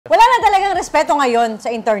respeto ngayon sa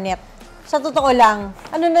internet. Sa totoo lang,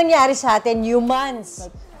 ano nangyari sa atin, humans?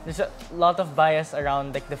 There's a lot of bias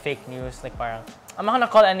around like the fake news. Like parang, I'm not gonna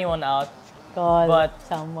call anyone out. Call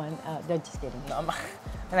someone out. No, just kidding. No,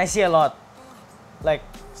 and I see a lot. Like,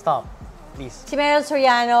 stop, please. Si Meryll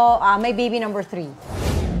Soriano, may baby number 3.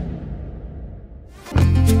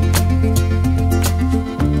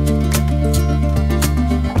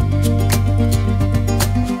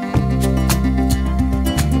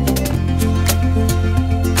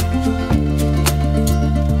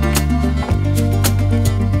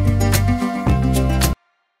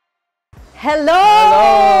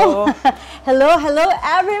 Hello! Hello,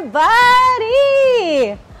 everybody!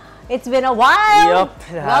 It's been a while. Yup,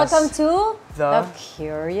 it has. Welcome to The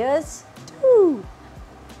Curious 2.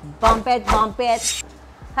 Bump it.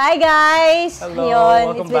 Hi, guys! Hello,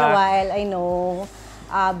 welcome it's been back. a while, I know.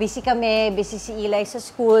 Busy kami, busy si Eli sa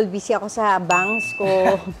school, busy ako sa bangs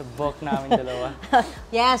ko. Sa book namin dalawa.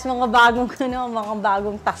 Yes, mga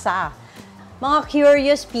bagong tasa. Mga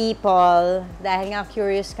curious people, dahil nga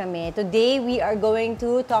curious kami, today we are going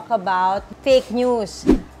to talk about fake news.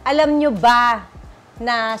 Alam nyo ba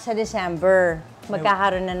na sa December,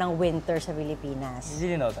 magkakaroon na ng winter sa Pilipinas?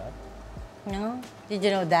 Did you know that? No? Did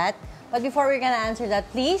you know that? But before we're gonna answer that,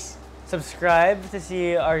 please Subscribe to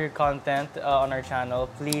see our content on our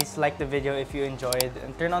channel. Please like the video if you enjoyed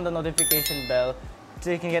and turn on the notification bell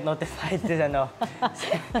so you can get notified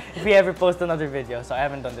if we ever post another video. So I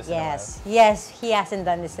haven't done this in a while. Yes, he hasn't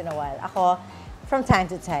done this in a while. Ako, from time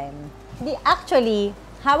to time. Actually,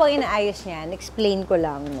 habang inaayos niyan, explain ko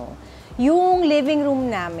lang, no. Yung living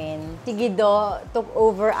room namin, Tigido took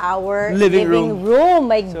over our living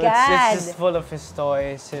room. My So God! it's just full of his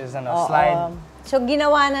toys, his slide. So,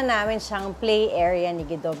 ginawa na namin siyang play area ni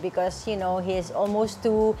Guido because, you know, he's almost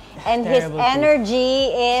 2 and his energy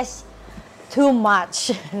is too much.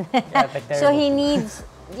 So, he needs,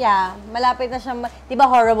 malapit na siyang, di ba,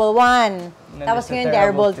 horrible 1. Tapos ngayon,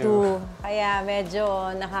 terrible 2. Kaya medyo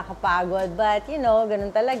nakakapagod. But, you know, ganun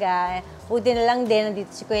talaga. Buti na lang din, nandito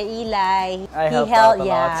si Kuya Eli. He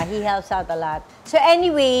helps out a lot. So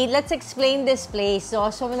anyway, let's explain this place. So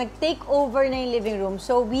nag-take over na yung living room.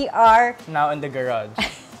 So we are now in the garage.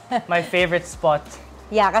 My favorite spot.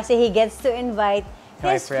 Yeah, kasi he gets to invite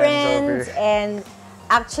his friends and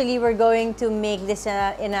actually we're going to make this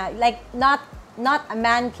in a like not a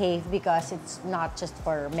man cave because it's not just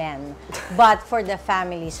for men, but for the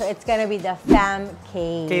family. So it's gonna be the fam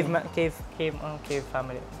cave. Cave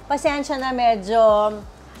family. Pasensya na medyo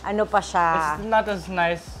ano pa siya. It's not as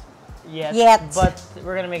nice yet, but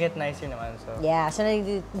we're gonna make it nicer naman. So. Yeah, so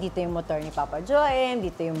dito yung motor ni Papa Joem,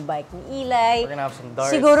 dito yung bike ni Eli. We're gonna have some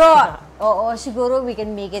darts. Siguro we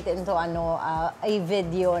can make it into a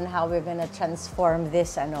video on how we're gonna transform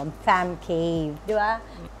this fam cave, di ba?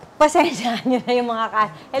 Pasensya nyo na yung mga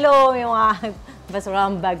hello, yung mga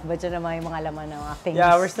basurang bag ba dyan naman yung mga laman ng mga things.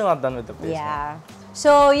 Yeah, we're still not done with the place. Yeah.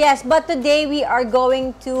 So, yes, but today we are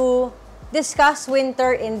going to discuss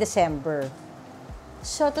winter in December.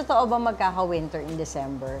 So, totoo ba magkaka-winter in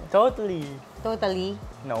December? Totally. Totally?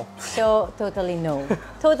 No. So, totally no.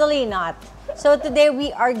 Totally not. So, today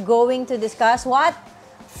we are going to discuss what?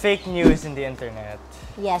 Fake news in the internet.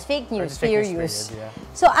 Yes, fake news, fair news. Yeah.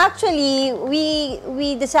 So actually,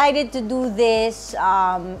 we decided to do this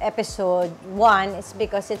episode 1 is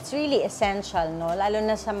because it's really essential, no? Lalo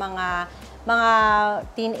na sa mga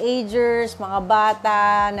teenagers, mga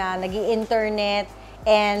bata na nag-i-internet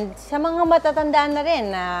and sa mga matatanda na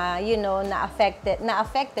rin na na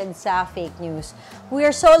affected sa fake news. We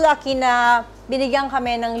are so lucky na binigyan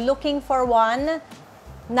kami ng Looking for One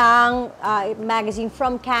ng magazine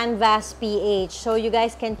from Canvas PH. So you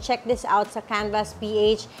guys can check this out sa Canvas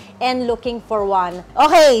PH and Looking for One.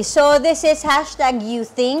 Okay, so this is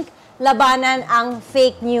 #YouThink, labanan ang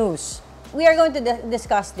fake news. We are going to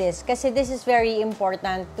discuss this kasi this is very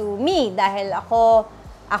important to me dahil ako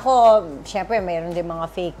syempre mayroon din mga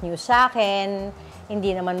fake news sa akin.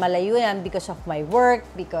 Hindi naman malayo yan because of my work,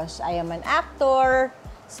 because I am an actor,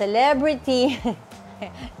 celebrity.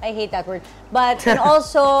 I hate that word. But and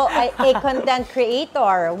also a content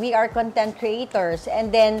creator. We are content creators. And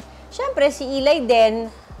then, syempre, si Eli din,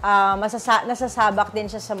 nasasabak din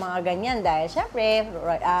siya sa mga ganyan dahil syempre,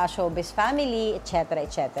 showbiz family, etc.,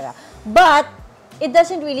 etc. But, it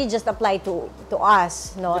doesn't really just apply to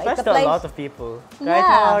us, no? It applies to a lot of people. Kahit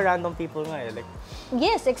mga random people nga like.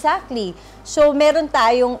 Yes, exactly. So, meron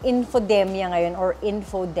tayong infodemia ngayon or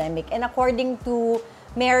infodemic. And according to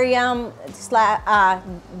Merriam-Webster,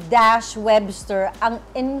 ang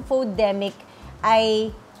infodemic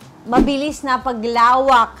ay mabilis na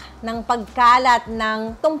paglawak ng pagkalat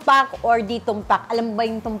ng tumpak or di tumpak. Alam mo ba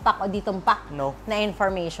yung tumpak o di tumpak No. na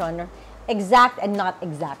information? Exact and not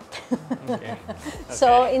exact. Okay.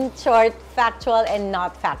 So, in short, factual and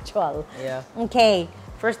not factual. Yeah. Okay.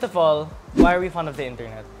 First of all, why are we fond of the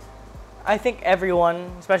internet? I think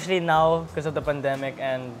everyone, especially now because of the pandemic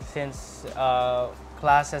and since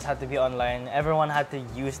classes had to be online, everyone had to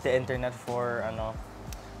use the internet for,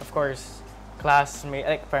 of course,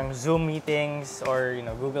 like parang Zoom meetings or,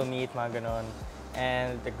 Google Meet, mga ganon.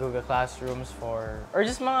 And the Google Classrooms or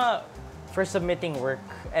just for submitting work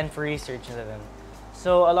and for research na din.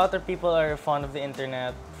 So a lot of people are fond of the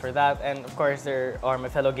internet for that. And of course, there are my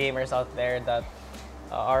fellow gamers out there that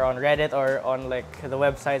are on Reddit or on like the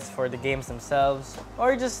websites for the games themselves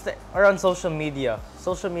or on social media.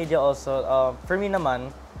 Social media also, for me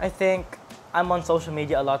naman, I think I'm on social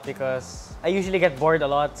media a lot because I usually get bored a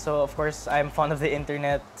lot. So of course, I'm fond of the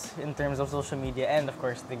internet in terms of social media and of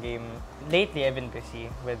course the game. Lately, I've been busy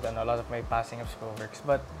with a lot of my passing of schoolworks.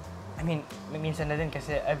 But I mean, minsan na din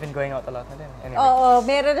kasi I've been going out a lot na din. Anyway. Oo,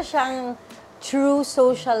 meron na siyang true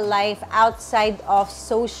social life outside of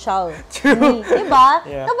social. True. Diba?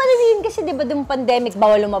 Yeah. Nabaliliin kasi diba yung pandemic,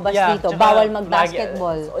 bawal lumabas dito, bawal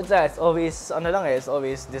mag-basketball. It's always, it's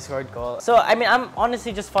always Discord call. So, I mean, I'm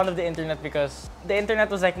honestly just fond of the internet because the internet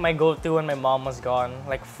was like my go-to when my mom was gone,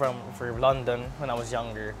 like for London when I was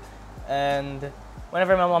younger. And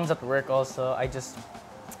whenever my mom's at work also,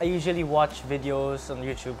 I usually watch videos on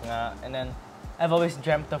YouTube nga, and then I've always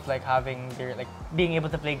dreamt of like being able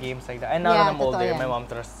to play games like that. And now that I'm older, my mom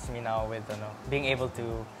trusts me now with being able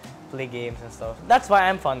to play games and stuff. That's why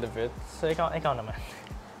I'm fond of it. So ikaw naman.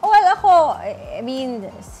 Well, ako, I mean,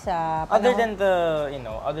 other than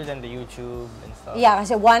the YouTube and stuff. Yeah,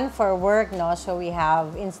 kasi one for work, no? So we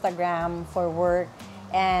have Instagram for work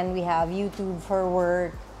and we have YouTube for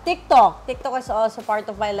work. TikTok is also part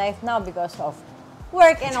of my life now because of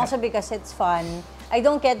work and also because it's fun. I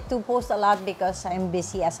don't get to post a lot because I'm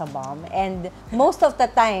busy as a mom. And most of the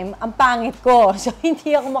time, ang pangit ko. So,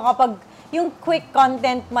 hindi ako yung quick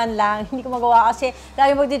content man lang, hindi ko magawa kasi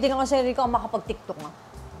lagi magtitingnan ko sa sarili ko, makapag-TikTok nga.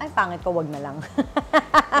 Ay, pangit ko, wag na lang.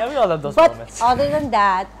 Yeah, we all have those But moments. other than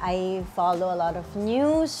that, I follow a lot of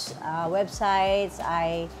news, websites.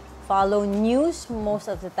 I follow news most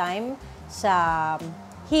of the time sa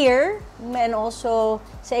here and also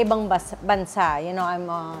sa ibang bansa. I'm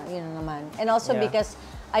naman. And also because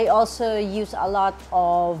I also use a lot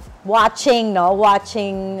of watching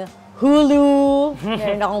Hulu,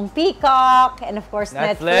 meron akong Peacock, and of course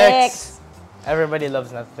Netflix. Everybody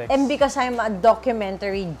loves Netflix. And because I'm a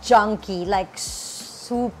documentary junkie, like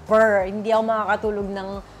super, hindi ako makakatulog ng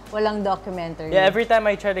walang documentary. Yeah, every time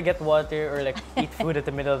I try to get water or like eat food at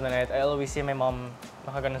the middle of the night, I always see my mom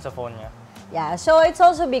nakaganon sa phone niya. Yeah, so it's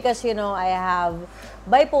also because, I have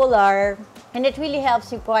bipolar and it really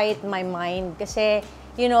helps me quiet my mind kasi,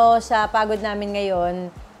 sa pagod namin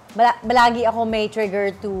ngayon, balagi ako may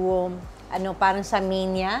trigger to, parang sa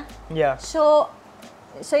mania. Yeah. So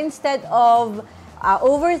instead of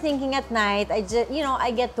overthinking at night,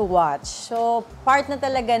 I get to watch. So part na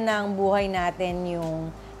talaga ng buhay natin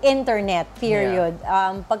yung internet, period.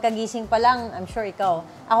 Yeah. Pagkagising pa lang, I'm sure ikaw.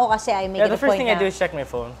 Ako kasi I make it a point na... the first thing I do is check my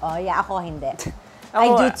phone. Oh, yeah, ako hindi. I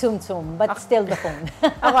do tum-tum, but still the phone.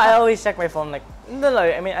 I always check my phone, like, no,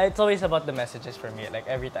 I mean, it's always about the messages for me. Like,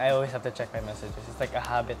 every time, I always have to check my messages. It's like a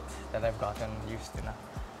habit that I've gotten used to na.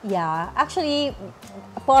 Yeah, actually,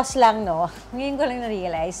 pause lang, no? Ngayon ko lang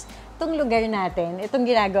na-realize, itong lugar natin, itong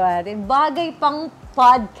ginagawa natin, bagay pang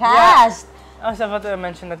podcast. Yeah. I was about to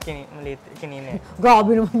mention that kanina.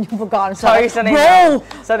 Grabe naman yung pagkaan sa... Sorry, sanay Bro!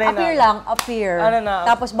 na. Sanay appear na. lang, appear. Ano na?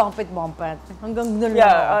 Tapos bumpet. Hanggang doon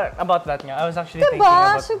Yeah, about that nga. I was actually thinking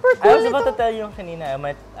about... Super cool I was about ito. to tell you kanina,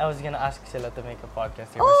 I was gonna ask sila to make a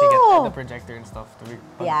podcast here. Kasi get the projector and stuff to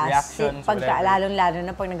reactions, whatever. Lalong-lalo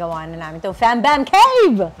na pag nagawa na namin itong Fam Bam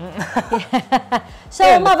Cave! So,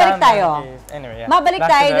 Yeah, mabalik tayo. Anyway, yeah. Mabalik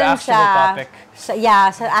Back tayo to the dun actual topic.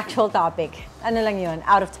 sa actual topic. Ano lang yun?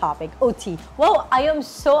 Out of topic. OT. Wow, I am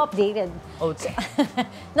so updated. OT.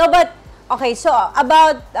 No, but, okay, so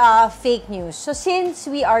about fake news. So since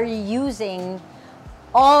we are using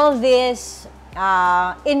all this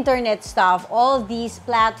internet stuff, all these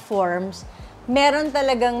platforms, meron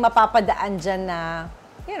talagang mapapadaan dyan na,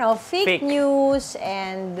 fake news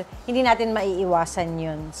and hindi natin maiiwasan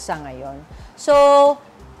yun sa ngayon. So,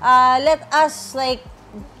 let us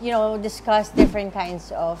discuss different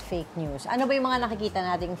kinds of fake news. Ano ba yung mga nakikita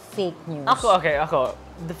nating fake news? Ako.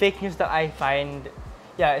 The fake news that I find,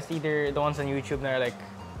 it's either the ones on YouTube that are like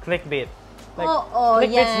clickbait. Like,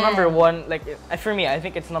 clickbait's number one. Like, for me, I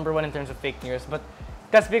think it's number one in terms of fake news. But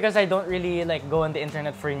because I don't really like go on the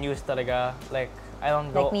internet for news talaga. Like, I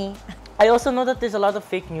don't go... Like me. I also know that there's a lot of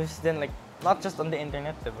fake news then, like, not just on the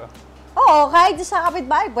internet, diba? Oo, kahit sa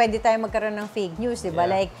kapitbahay, pwede tayo magkaroon ng fake news, di ba?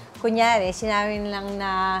 Yeah. Like, kunyari, sinabi lang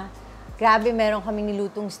na, grabe, meron kaming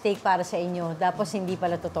nilutong steak para sa inyo, tapos hindi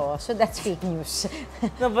pala totoo. So, that's fake news.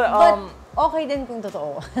 No, but, okay din kung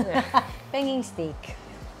totoo. Penging steak.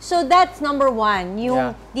 So, that's number one.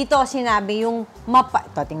 Yung, dito sinabi, yung mapa...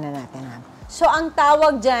 Ito, tingnan natin ha. So, ang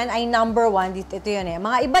tawag dyan ay number one, ito yun eh,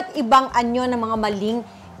 mga iba't ibang anyo ng mga maling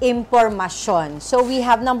impormasyon. So, we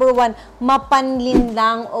have number one, mapanlin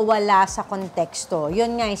lang o wala sa konteksto.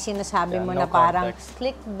 Yun nga yung sinasabi mo no na parang context.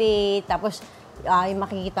 clickbait, tapos yung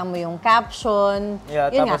makikita mo yung caption. Yeah,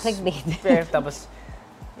 yun tapos, nga, clickbait. Tapos,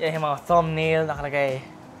 yung mga thumbnail, nakalagay,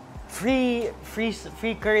 free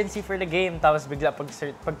currency for the game. Tapos bigla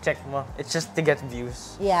pag-check mo, it's just to get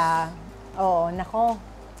views. Yeah. Oo, nako.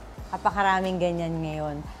 Napakaraming ganyan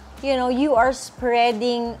ngayon. You know, you are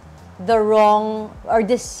spreading the wrong or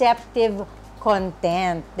deceptive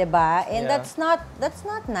content, 'di ba? And Yeah. that's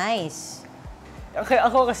not nice. Okay,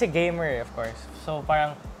 ako kasi gamer, of course. So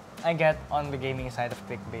parang I get on the gaming side of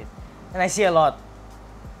clickbait. And I see a lot.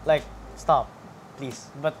 Like, stop, please.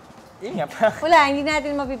 But yun nga, parang Wala, hindi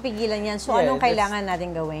natin mapipigilan yan. So, Yeah, anong that's- kailangan natin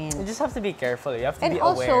gawin? you just have to be careful. You have to And be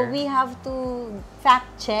also, aware. we have to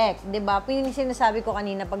fact-check, di ba? Yung sinasabi ko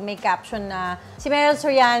kanina, pag may caption na, si Meryll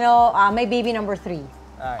Soriano, may baby number 3.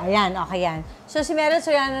 Ayan, okay yan. So, si Meryll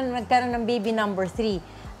Soriano nagkaroon ng baby number 3.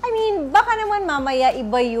 I mean, baka naman mamaya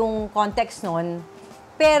iba yung context nun.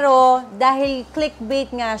 Pero, dahil clickbait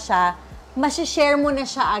nga siya, masishare mo na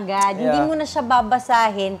siya agad. Yeah. Hindi mo na siya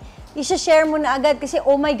babasahin. I-share mo na agad kasi,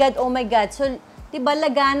 oh my God, oh my God. So, diba,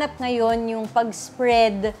 laganap ngayon yung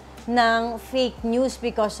pag-spread ng fake news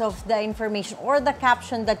because of the information or the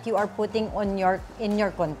caption that you are putting on in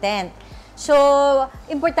your content. So,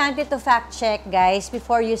 importante to fact-check, guys,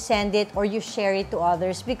 before you send it or you share it to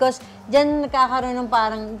others because dyan nagkakaroon ng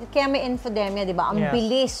parang, kaya may infodemia, di ba? Ang Yeah.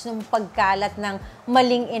 bilis ng pagkalat ng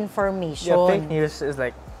maling information. Yeah, fake news is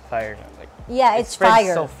like fire. Like, Yeah, it it's spreads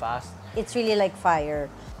fire. so fast. It's really like fire.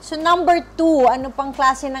 So, number 2, ano pang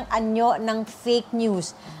klase ng anyo ng fake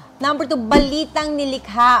news? Number 2, balitang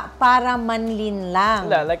nilikha para manlin lang.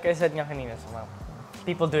 Yeah, like I said nga kanina, so,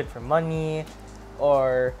 people do it for money,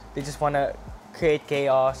 or they just wanna create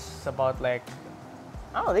chaos about like,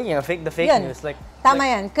 oh, you know, the fake Yun. news. Like, Tama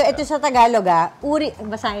yan. Ito sa Tagalog,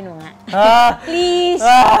 basahin mo nga. Please!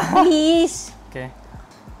 Please! Okay.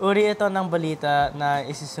 Uri ito ng balita na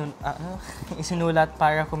isinulat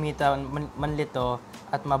para kumita manlito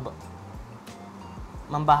at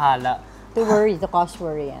mambahala. To worry, to cause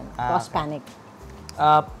worry yan. Cause Okay. panic.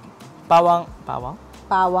 Pawang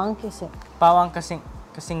Pawang kasi.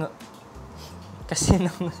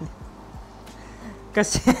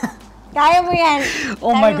 Kaya mo yan.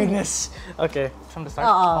 Oh Kaya my mo- goodness. Okay, from the start.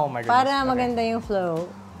 Oo. Oh my goodness. Para Okay. maganda yung flow.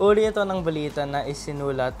 Uri ito ng balita na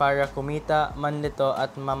isinulat para kumita, manlito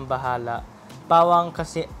at mambahala. Pawang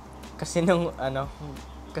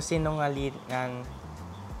kasinungalingan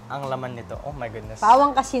ang laman nito. Oh my goodness.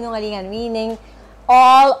 Pawang kasinungalingan, meaning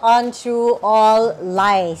all untrue, all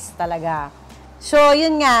lies talaga. So,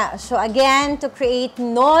 yun nga. So, again, to create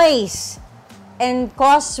noise and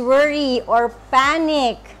cause worry or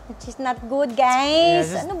panic, which is not good, guys.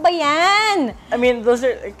 Yeah, just- Ano ba yan? I mean, those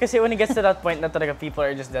are, kasi when it gets to that point na talaga people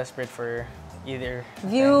are just desperate for either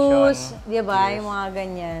Views, attention, di ba? views. Yung mga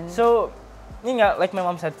ganyan. So, yun nga, like my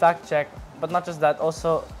mom said, fact check, but not just that,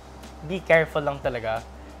 also be careful lang talaga.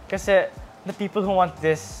 Kasi the people who want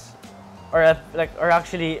this or are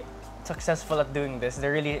actually successful at doing this, they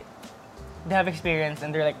have experience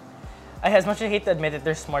and they're like, as much as I hate to admit it,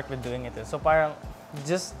 they're smart with doing it. So parang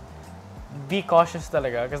just be cautious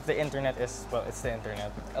talaga because the internet is, well, it's the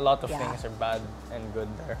internet. A lot of Yeah. things are bad and good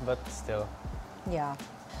there, but still. Yeah.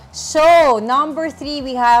 So, number 3,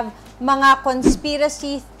 we have mga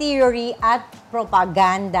conspiracy theory at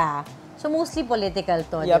propaganda. So, mostly political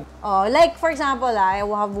to. Yep. Oh, like, for example, I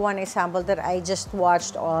have one example that I just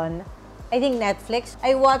watched on, I think, Netflix.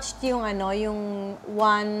 I watched yung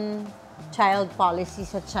one-child policy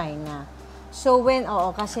sa China. So,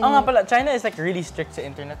 kasi... Nga pala, China is like really strict sa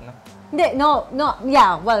internet, no? Hindi, no,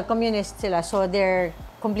 yeah, well, communist sila, so they're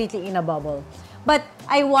completely in a bubble. But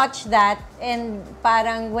I watched that, and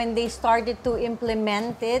parang when they started to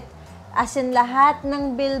implement it, as in lahat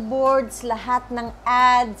ng billboards, lahat ng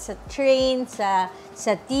ads, sa train, sa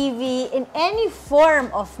TV, in any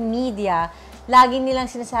form of media, lagi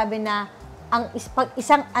nilang sinasabi na pag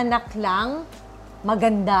isang anak lang,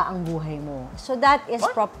 maganda ang buhay mo. So that is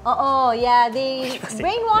Oo, yeah,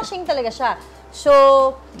 brainwashing talaga siya.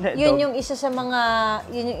 So, yun yung isa sa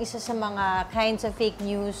mga kinds of fake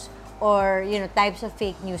news or types of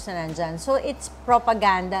fake news na nandyan. So it's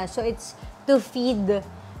propaganda. So it's to feed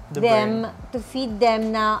them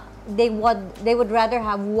na they would rather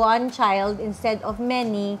have one child instead of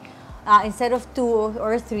many, instead of 2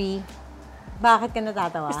 or 3. Bakit ka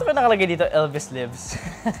natatawa? Gusto ko nakalagay dito, Elvis lives.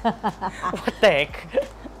 What the heck?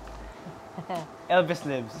 Elvis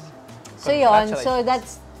lives. So yun, so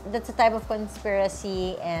that's a type of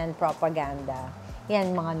conspiracy and propaganda.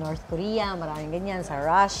 Yan, mga North Korea, maraming ganyan, sa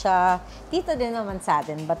Russia. Dito din naman sa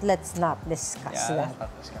atin, but let's not discuss that. Let's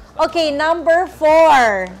not discuss that. Okay, number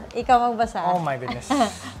 4. Ikaw magbasa. Oh my goodness.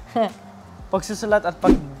 Pagsusulat at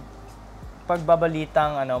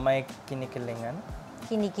pagbabalitang may kinikilingan.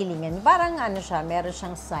 Kinikilingan. Parang siya, meron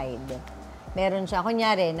siyang side. Meron siya,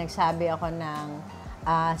 kunyari, nagsabi ako ng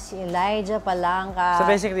si Elijah Palangka. So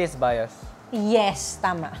basically, it's bias. Yes,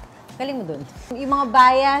 tama. Galing mo dun. Yung mga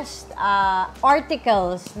biased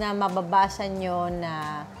articles na mababasa nyo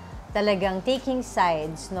na talagang taking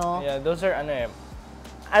sides, no? Yeah, those are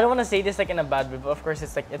I don't want to say this in a bad way, but of course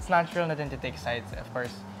it's natural natin to take sides, of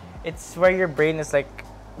course. It's where your brain is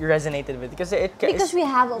you resonated with because we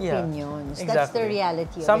have opinions. Yeah, that's the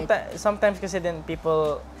reality of it. Sometimes kasi din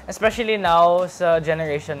people, especially now sa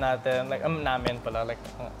generation natin, namin pala,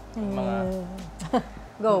 mga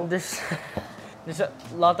Go. There's a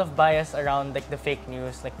lot of bias around the fake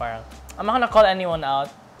news. Parang, I'm not gonna call anyone out.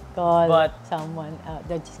 But someone out.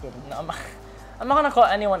 No, just kidding. No, I'm not gonna call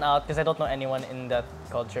anyone out because I don't know anyone in that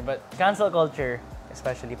culture. But cancel culture,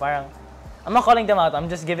 especially, parang, I'm not calling them out. I'm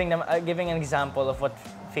just giving an example of what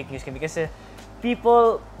fake news can be. Kasi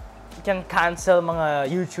people can cancel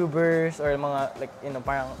mga YouTubers or mga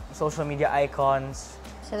parang social media icons.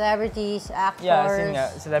 Celebrities, actors. Yeah,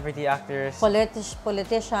 celebrity actors.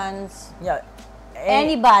 Politicians. Yeah.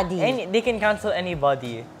 Anybody. They can cancel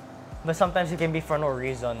anybody, but sometimes it can be for no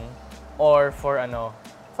reason or for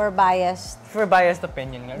biased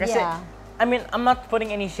opinion. Kasi, yeah. I mean, I'm not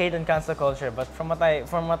putting any shade on cancel culture, but from what I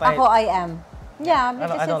Ako, I am. Yeah,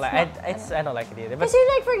 because I don't like it either. But kasi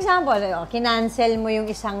for example, kinancel mo yung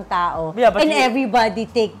isang tao, yeah, but everybody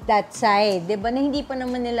take that side, di ba? Na hindi pa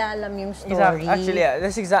naman nila alam yung story. Exactly. Actually, yeah,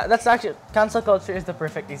 that's actually cancel culture is the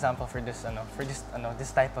perfect example for this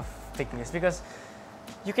this type of fake news because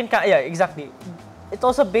you can exactly. It's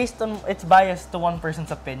also it's biased to one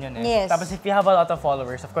person's opinion. Yes. Tapos if you have a lot of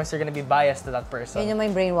followers, of course you're gonna be biased to that person. Yun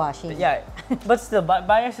yung brainwashing. Yeah, but still,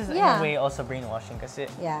 bias is in a way also brainwashing kasi.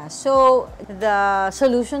 Yeah. So the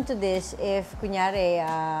solution to this, if kunyari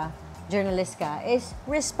journalist ka, is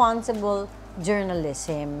responsible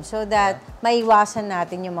journalism, so that maiwasan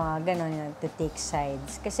natin yung mga ganon to take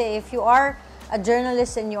sides. Kasi if you are a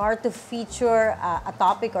journalist and you are to feature a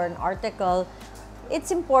topic or an article, it's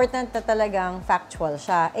important na talagang factual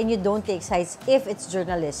siya and you don't take sides if it's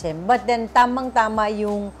journalism. But then, tamang-tama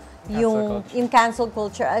yung cancel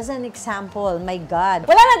culture as an example. My God.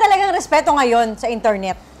 Wala na talagang respeto ngayon sa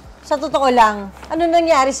internet. Sa totoo lang, ano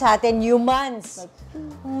nangyari sa atin? Humans.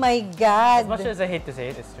 My God. As much as I hate to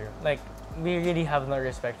say it, it's true. We really have no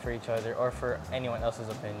respect for each other or for anyone else's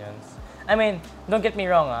opinions. I mean, don't get me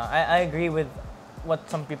wrong. I agree with what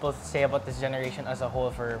some people say about this generation as a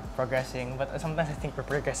whole for progressing, but sometimes I think we're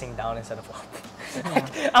progressing down instead of up.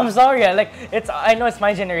 I'm sorry, I know it's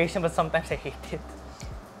my generation, but sometimes I hate it.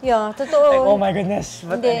 Yeah, totoo. Oh my goodness.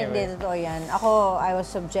 But anyway. Hindi, totoo yan. Ako, I was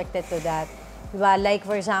subjected to that. Diba?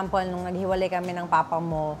 For example, nung naghiwalay kami ng papa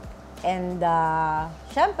mo, and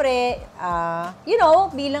syempre,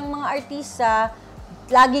 bilang mga artista,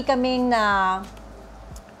 lagi kaming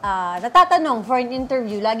natatanong for an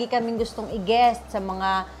interview, lagi kaming gustong i-guest sa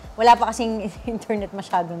mga, wala pa kasing internet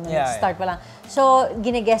masyadong start pa lang. So,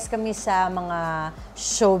 gine-guest kami sa mga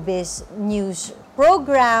showbiz news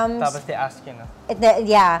programs. Tapos they ask you, no?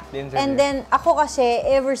 Yeah. The interview. And then, ako kasi,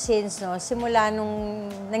 ever since, simula nung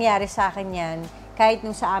nangyari sa akin yan, kahit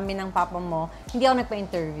nung sa amin ng papa mo, hindi ako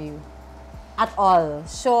nagpa-interview. At all.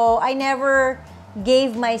 So, I never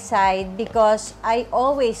gave my side because I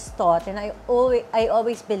always thought and I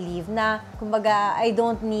always believe na kumbaga I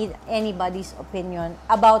don't need anybody's opinion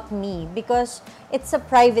about me because it's a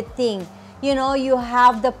private thing. You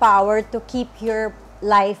have the power to keep your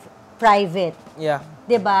life private. Yeah.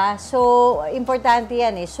 'Di ba? So importante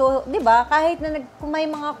 'yan eh. So 'di ba kahit na may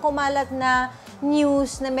mga kumalat na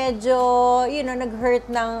news na medyo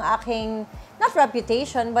nag-hurt ng aking not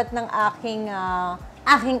reputation but ng aking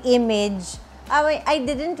image, I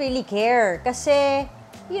didn't really care kasi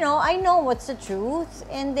you know, I know what's the truth,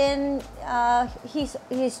 and then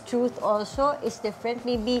his truth also is different.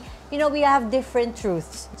 Maybe, you know, we have different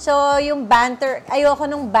truths. So, yung banter, ayoko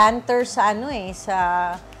nung banter sa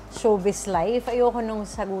sa showbiz life. Ayoko nung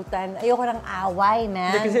sagutan. Ayoko ng away,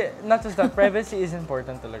 man. Kasi, not just that, privacy is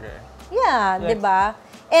important talaga. Yeah, like, diba?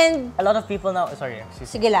 And a lot of people now, sorry, excuse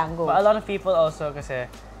me. Sige lang, go. But a lot of people also, kasi,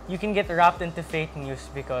 you can get wrapped into fake news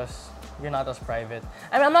because you're not as private.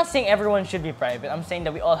 I mean, I'm not saying everyone should be private. I'm saying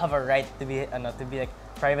that we all have a right to be like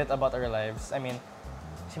private about our lives. I mean,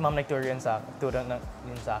 si mom nagturo yun sa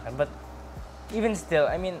akin. But even still,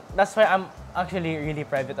 I mean, that's why I'm actually really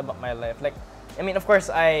private about my life. Like, I mean, of course,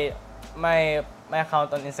 my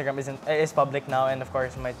account on Instagram is public now, and of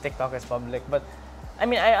course, my TikTok is public. But I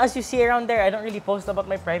mean, as you see around there, I don't really post about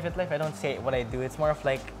my private life. I don't say what I do. It's more of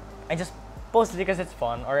like I just post it because it's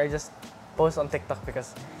fun, or I just post on TikTok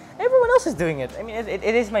because everyone else is doing it. I mean, it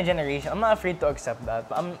is my generation. I'm not afraid to accept that.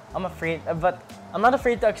 But I'm not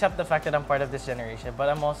afraid to accept the fact that I'm part of this generation. But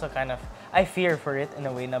I'm also I fear for it in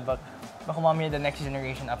a way na baka mamaya the next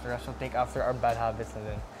generation after us will take after our bad habits na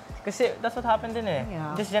din. Kasi that's what happened din eh.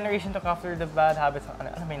 Yeah. This generation took after the bad habits. Ano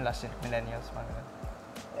ba yung last millennials?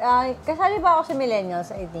 Kasali ba ako sa millennials,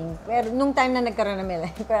 I think. Pero nung time na nagkaroon ng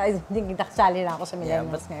millennials, pero I think kasali na ako sa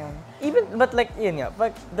millennials ngayon. But like, yun nga,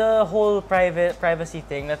 but the whole privacy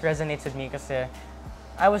thing that resonates with me kasi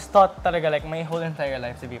I was taught talaga like my whole entire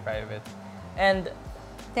life to be private. And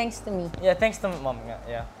thanks to me. Yeah, thanks to mom nga,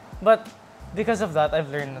 yeah. But because of that, I've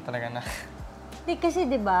learned na talaga na. Kasi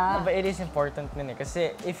diba? But it is important din eh.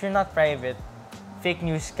 Kasi if you're not private, fake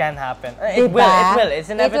news can happen. Diba? It will. It's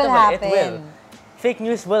inevitable. It will. Fake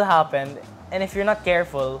news will happen, and if you're not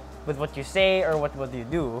careful with what you say or what you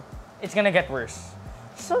do, it's gonna get worse.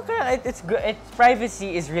 So kaya it's good.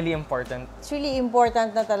 Privacy is really important. It's really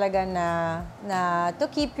important na talaga na to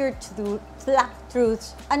keep your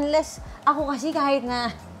truths. Unless ako kasi kahit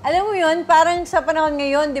na, alam mo yun, parang sa panahon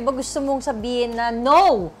ngayon, di ba gusto mong sabihin na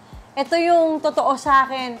no, ito yung totoo sa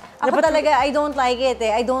akin. Ako talaga, I don't like it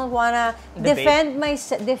eh. I don't wanna defend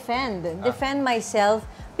myself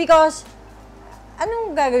because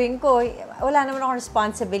anong gagawin ko? Wala naman akong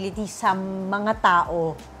responsibility sa mga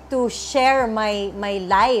tao to share my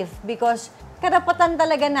life because karapatan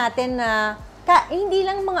talaga natin na hindi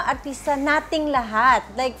lang mga artista, nating lahat.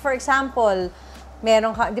 Like for example,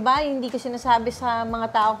 meron ka, 'di ba? Hindi ko sinasabi sa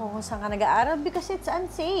mga tao kung saan ka nag-aaral because it's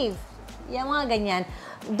unsafe. Yung mga ganyan.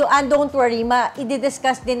 Don't worry,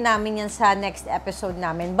 i-discuss din namin yan sa next episode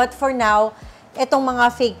namin. But for now, etong mga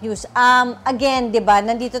fake news. Again, 'di ba?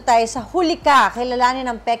 Nandito tayo sa huli ka, kilalanin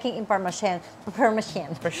ng peking information.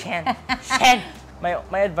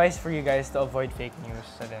 My advice for you guys to avoid fake news,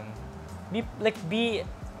 and then be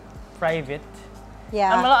private.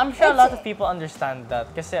 Yeah. I'm sure a lot of people understand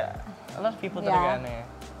that kasi a lot of people talaga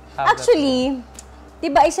actually,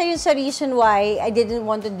 'di ba isa yun sa reason why I didn't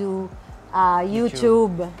want to do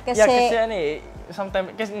YouTube. Kasi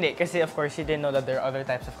sometimes kasi of course you didn't know that there are other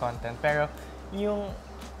types of content, pero yung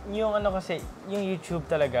YouTube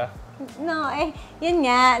talaga. No, yun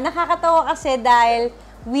nga, nakakatawa kasi dahil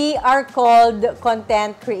we are called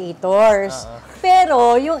content creators.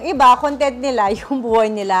 Pero yung iba, content nila, yung buhay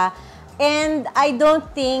nila. And I don't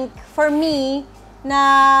think, for me,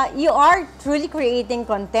 na you are truly creating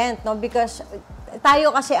content, no? Because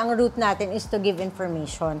tayo kasi ang root natin is to give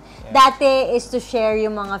information. Yeah. Dati is to share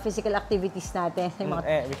yung mga physical activities natin. Yung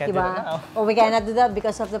mga, we can't do that now. Oh, we cannot do that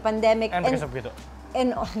because of the pandemic. And because of Guido.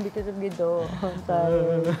 Because of Guido.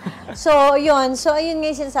 So, yun. So, ayun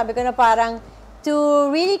nga yung sinasabi ko na parang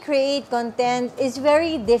to really create content is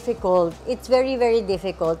very difficult. It's very, very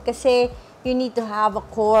difficult. Kasi you need to have a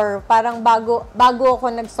core. Parang bago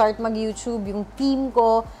ako nag-start mag-YouTube, yung team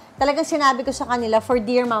ko, talagang sinabi ko sa kanila, for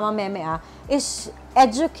Dear Mama Meme, is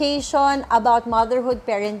education about motherhood,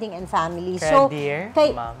 parenting, and family. So, Dear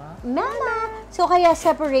Mama. So, kaya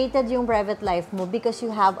separated yung private life mo because you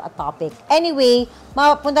have a topic. Anyway,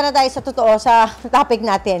 mapunta na tayo sa totoo, sa topic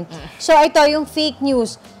natin. So, ito yung fake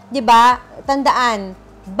news. 'Di ba? Tandaan,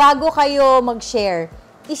 bago kayo mag-share,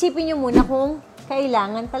 isipin nyo muna kung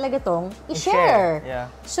kailangan talaga tong i-share.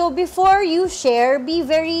 Yeah. So, before you share, be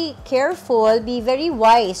very careful, be very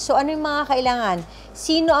wise. So, ano yung mga kailangan?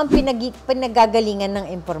 Sino ang pinagagalingan ng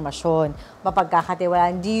impormasyon?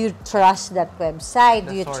 Mapagkakatiwalaan, do you trust that website?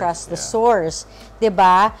 Do you trust the source? 'Di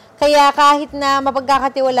ba? Kaya kahit na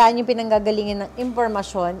mapagkakatiwalaan yung pinanggagalingan ng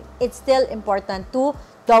impormasyon, it's still important to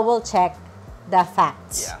double-check the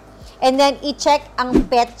facts. Yeah. And then, i-check ang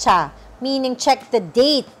petsa. Meaning, check the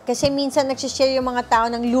date. Kasi minsan nagsishare yung mga tao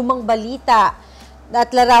ng lumang balita at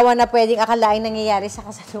larawan na pwedeng akalain nangyayari sa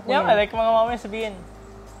kasalukuyan. Yeah, like mga mama sabihin,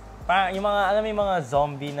 Parang yung mga, alam mo yung mga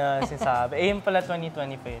zombie na sinasabi. Yung pala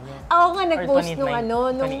 2020 pa yun. Ako nga nag-post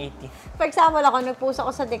nung 2018. For example, nag-post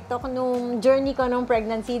ako sa TikTok nung journey ko nung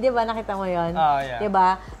pregnancy, di ba? Nakita mo yun? Yeah. Di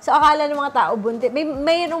ba? So, akala ng mga tao buntis.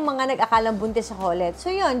 Mayroong mga nag-akalang buntis ako ulit.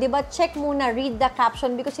 So, yun, di ba? Check muna, read the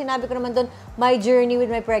caption because sinabi ko naman doon, my journey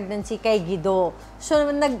with my pregnancy kay Guido. So,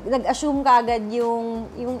 nag-assume ka agad yung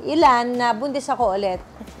ilan na buntis ako ulit.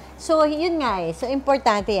 So, yun nga So,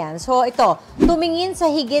 importante yan. So, ito, tumingin sa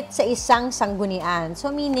higit sa isang sanggunian.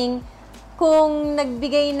 So, meaning, kung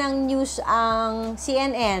nagbigay ng news ang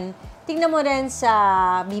CNN, tingnan mo rin sa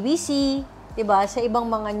BBC, diba? Sa ibang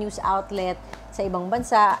mga news outlet, sa ibang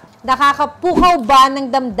bansa. Nakakapukaw ba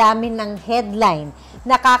ng damdamin ng headline?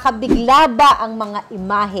 Nakakabigla ba ang mga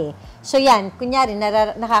imahe? So yan, kunyari,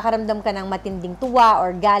 nakakaramdam ka ng matinding tuwa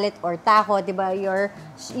or galit or takot, diba?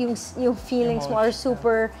 Yung feelings mo are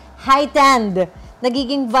super heightened.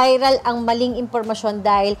 Nagiging viral ang maling impormasyon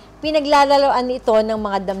dahil pinaglalaroan ito ng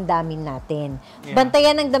mga damdamin natin. Yeah.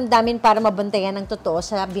 Bantayan ng damdamin para mabantayan ng totoo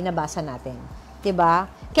sa binabasa natin. Diba?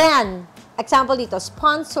 Kaya, example dito,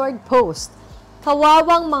 sponsored post.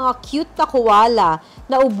 Kawawang mga cute na koala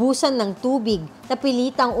na ubusan ng tubig na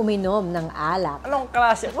pilitang uminom ng alak. Anong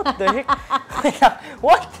klase? What the heck?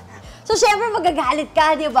 What? So, syempre magagalit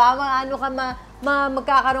ka, di ba?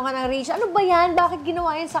 Magkakaroon ka ng rage. Ano ba yan? Bakit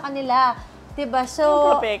ginawa yan sa kanila? Diba?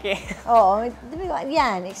 So, yung peke. Oo. Diba?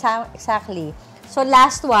 Yan, exactly. So,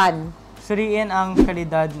 last one. Suriin ang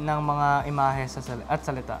kalidad ng mga imahe at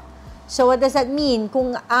salita. So, what does that mean?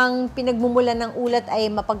 Kung ang pinagmumulan ng ulat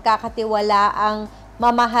ay mapagkakatiwala ang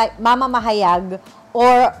mamamahayag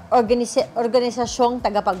or organisasyong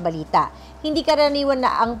tagapagbalita. Hindi karaniwan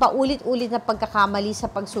na ang paulit-ulit na pagkakamali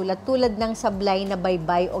sa pagsulat tulad ng sablay na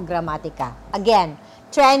baybay o gramatika. Again,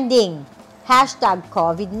 trending. Hashtag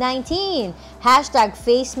COVID-19. Hashtag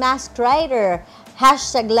face mask writer.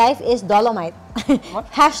 Hashtag life is Dolomite.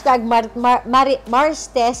 Hashtag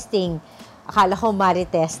Mars testing. Akala ko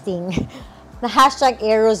Maritesting. Na hashtag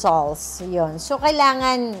aerosols. Yun. So,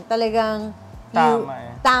 kailangan talagang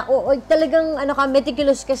talagang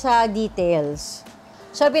meticulous ka sa details.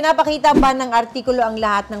 So, pinapakita ba ng artikulo ang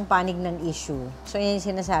lahat ng panig ng issue? So, yan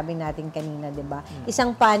yung sinasabi natin kanina, di ba?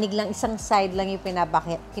 Isang panig lang, isang side lang yung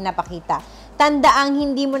pinapakita. Tandaang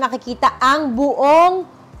hindi mo nakikita ang buong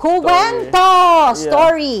kuwento,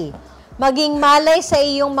 story. Maging malay sa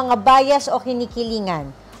iyong mga bias o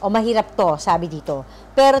kinikilingan. O mahirap to, sabi dito.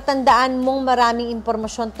 Pero tandaan mong maraming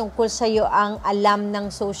impormasyon tungkol sa iyo ang alam ng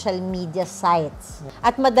social media sites.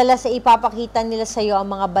 At madalas ay ipapakita nila sa iyo ang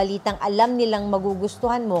mga balitang alam nilang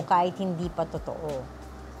magugustuhan mo kahit hindi pa totoo.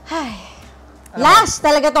 Ay. Last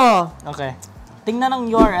talaga to. Okay. Tingnan ang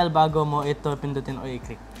URL bago mo ito pindutin o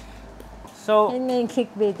i-click. So, yan may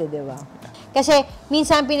clickbait, di ba? Kasi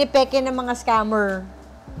minsan pinipeke ng mga scammer.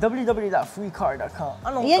 www.freecar.com.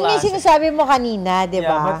 Anong yan klase? yung sinasabi mo kanina, di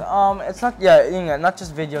ba? Yeah, but it's not, not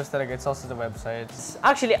just videos talaga, it's also the websites.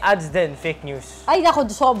 Actually, ads din, fake news. Ay, naku,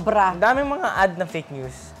 sobra. Ang daming mga ad na fake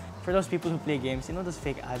news. For those people who play games, you know those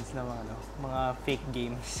fake ads na mga fake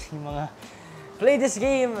games. Yung mga, play this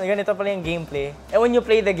game, ganito pala yung gameplay. And when you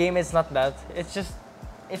play the game, it's not that. It's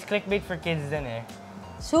clickbait for kids din eh.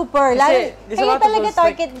 Super. Kaya talaga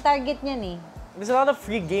target niyan eh. There's a lot of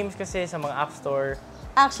free games kasi sa mga app store.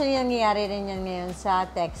 Actually, nangyayari rin yan ngayon sa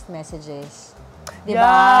text messages. Diba?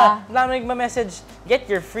 Yeah. Dami nagma-message, get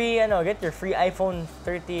your free iPhone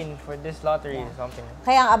 13 for this lottery or something.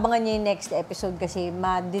 Kaya ang abangan nyo yung next episode kasi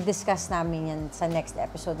ma-discuss namin yan sa next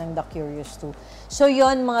episode ng The Curious 2. So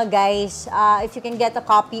yun mga guys, if you can get a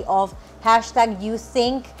copy of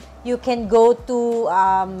 #YouThink, you can go to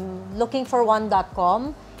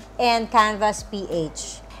lookingfor1.com and Canvas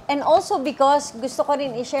PH. And also because gusto ko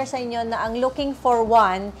rin i-share sa inyo na ang Looking for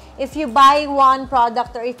One, if you buy one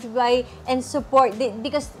product or if you buy and support,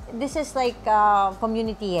 because this is like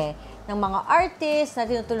community ng mga artists na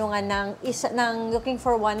tinutulungan ng Looking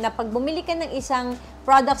for One, na pag bumili ka ng isang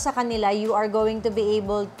product sa kanila, you are going to be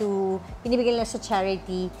able to, binibigyan nila sa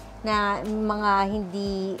charity na yung mga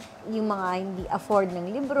hindi afford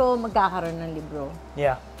ng libro, magkakaroon ng libro.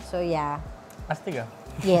 Yeah. So yeah. Astiga.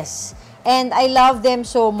 Yes. And I love them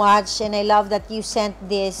so much, and I love that you sent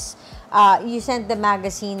this, you sent the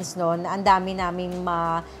magazines, no? Ang dami naming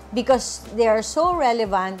because they are so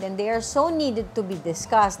relevant and they are so needed to be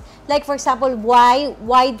discussed. Like for example, why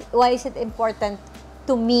is it important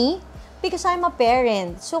to me? Because I'm a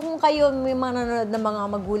parent. So kung kayo may manonood ng mga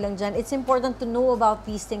magulang dyan, it's important to know about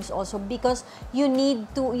these things also because you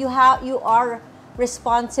are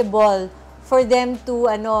responsible for them to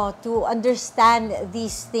understand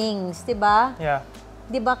these things, 'di ba? Yeah.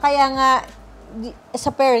 'Di ba? Kaya nga as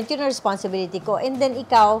a parent, yun ang responsibility ko. And then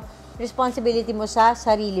ikaw, responsibility mo sa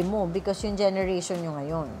sarili mo because yung generation nyo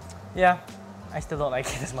ngayon. Yeah, I still don't like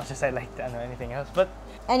it as much as I like anything else. But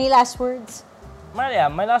any last words? My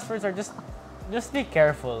last words are just be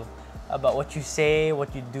careful about what you say,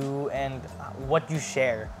 what you do, and what you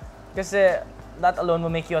share. Kasi that alone will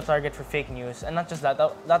make you a target for fake news. And not just that,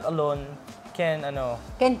 that alone can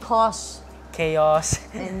Cause chaos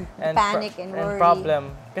and panic and worry. And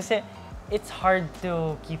problem. Kasi it's hard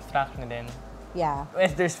to keep track na din. Yeah.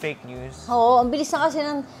 If there's fake news. Oo, ang bilis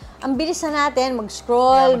na natin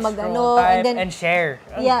mag-scroll, type, and share.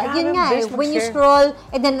 Yeah, yun nga eh. When you scroll,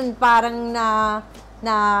 and then parang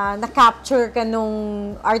na-capture ka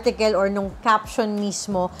nung article or nung caption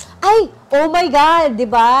mismo. Ay, oh my God, di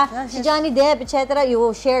ba? Si Johnny Depp, etc.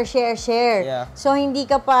 You share. Yeah. So, hindi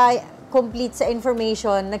ka pa complete sa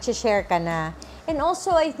information, nagsishare ka na. And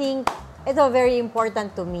also, I think, ito very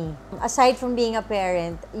important to me. Aside from being a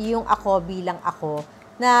parent, yung ako bilang ako,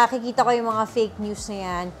 nakikita ko yung mga fake news na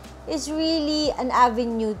yan, is really an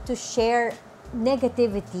avenue to share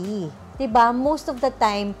negativity. Diba? Most of the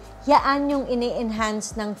time, yaan yung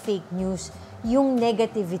ini-enhance ng fake news, yung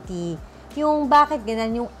negativity. Yung bakit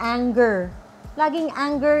ganun, yung anger. Laging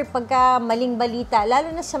anger pagka maling balita,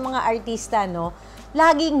 lalo na sa mga artista, no?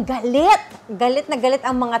 Laging galit. Galit na galit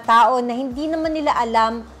ang mga tao na hindi naman nila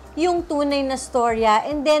alam yung tunay na storya.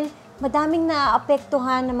 And then, madaming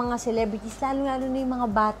naapektuhan ng mga celebrities, lalo-lalo na yung mga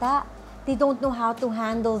bata. They don't know how to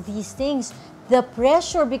handle these things. The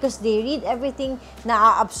pressure, because they read everything,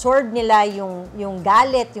 na-absorb nila yung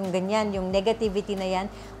galit, yung ganyan, yung negativity na yan.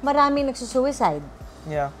 Maraming nagsusuicide.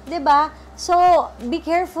 Yeah. Diba? So, be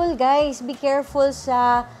careful guys. Be careful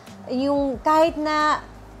sa yung kahit na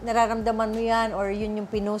nararamdaman mo yan or yun yung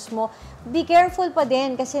pinost mo, be careful pa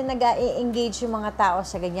din kasi nag-engage yung mga tao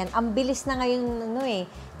sa ganyan. Ang bilis na ngayon,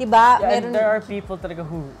 diba? Yeah, and there are people talaga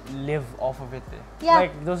who live off of it. Yeah.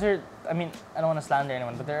 Like, those are, I don't want to slander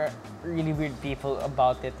anyone, but there are really weird people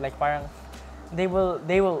about it. Like, parang, they will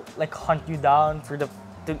like hunt you down to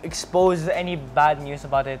expose any bad news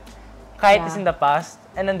about it. Kahit it's in the past,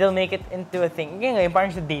 and then they'll make it into a thing. Ngayon, parang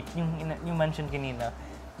sa date, yung mentioned kanina.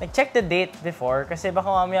 Like, check the date before, kasi baka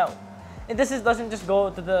mamaya, doesn't just go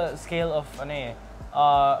to the scale of,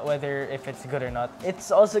 whether if it's good or not. It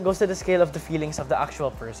also goes to the scale of the feelings of the actual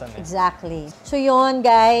person. Exactly. So yun,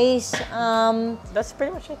 guys. That's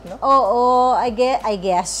pretty much it, no? Oo, I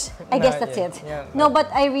guess. I guess that's it. Yeah, no, but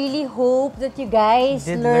I really hope that you guys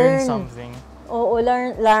learn something. Oo,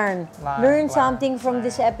 learn something from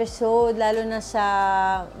this episode, lalo na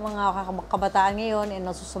sa mga kabataan ngayon and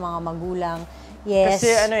also sa mga magulang. Yes. Kasi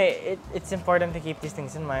it's important to keep these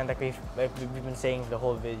things in mind, like we've been saying the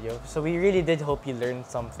whole video. So we really did hope you learned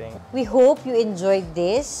something. We hope you enjoyed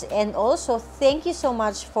this, and also thank you so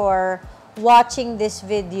much for watching this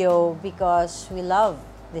video because we love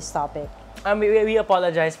this topic. We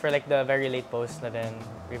apologize for like the very late post na din.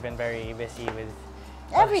 We've been very busy with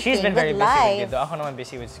everything. She's been very busy life. with video. Ako naman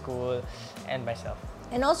busy with school and myself.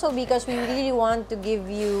 And also because we really want to give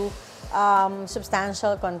you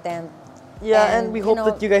substantial content. Yeah, and we hope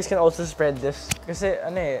that you guys can also spread this. Kasi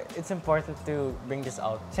it's important to bring this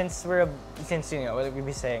out. Since what we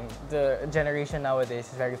be saying, the generation nowadays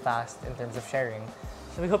is very fast in terms of sharing.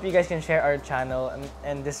 So we hope you guys can share our channel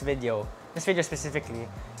and this video specifically.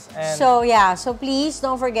 And so please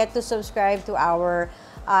don't forget to subscribe to our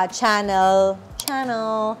channel,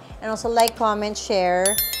 and also like, comment, share.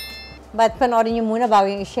 But panoorin nyo muna bago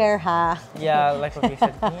yung i-share, ha? Yeah, like what we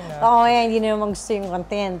said kanina. Oo, hindi naman gusto yung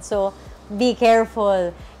content. So, be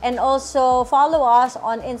careful. And also, follow us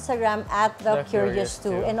on Instagram at The Curious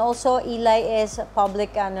Too. And also, Eli is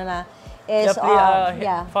public,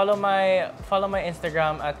 follow my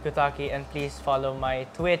Instagram at Kutaki, and please follow my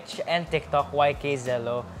Twitch and TikTok,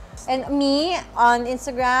 YKZello. And me, on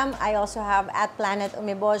Instagram, I also have at Planet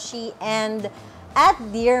Umeboshi and at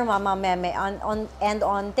Dear Mama Meme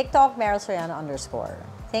on TikTok, Meryll Soriano _.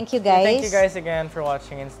 Thank you guys. Thank you guys again for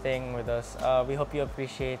watching and staying with us. We hope you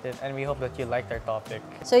appreciate it, and we hope that you liked our topic.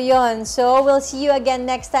 So yun. So we'll see you again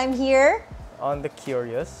next time here on The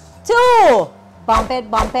Curious 2. Bump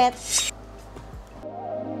it, bump it.